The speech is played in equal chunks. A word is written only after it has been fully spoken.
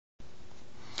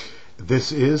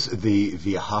This is the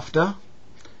Vahahvta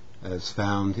as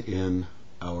found in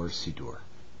our Siddur.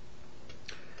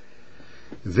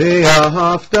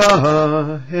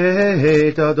 Vahahvta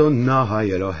et Adonai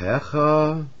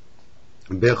Elohecha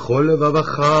bechol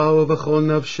levavecha ubechol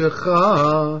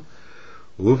nafshecha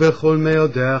ubechol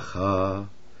meodecha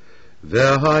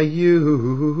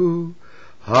vehayu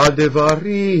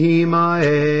hadvarim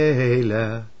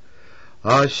haele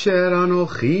asher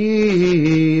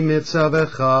anochi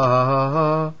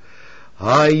mitzavecha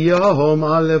hayom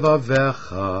al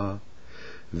levavecha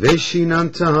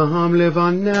ושיננתם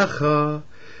לבניך,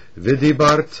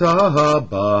 ודיברת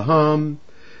בהם,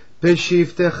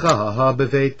 בשבתך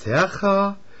בביתך,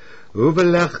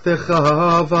 ובלכתך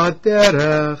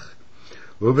בדרך,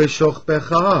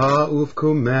 ובשוכבך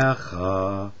ובקומך,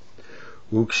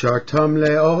 וקשרתם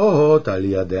לאות על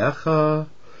ידיך,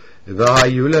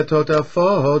 והיו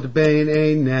לטוטפות בין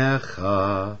עיניך,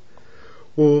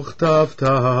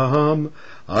 וכתבתם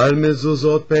על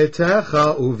מזוזות ביתך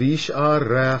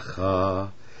ובשעריך,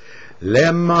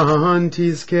 למען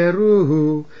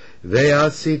תזכרו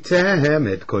ועשיתם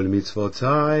את כל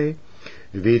מצוותי,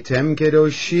 והייתם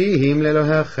קדושים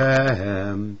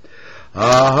לאלוהיכם.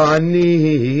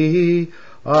 אני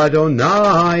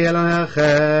אדוני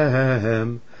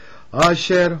אלוהיכם,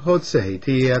 אשר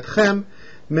הוצאתי אתכם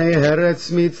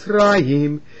מארץ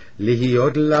מצרים,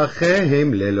 להיות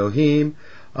לכם לאלוהים.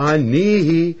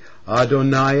 אני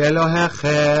אדוני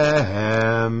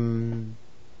אלוהיכם.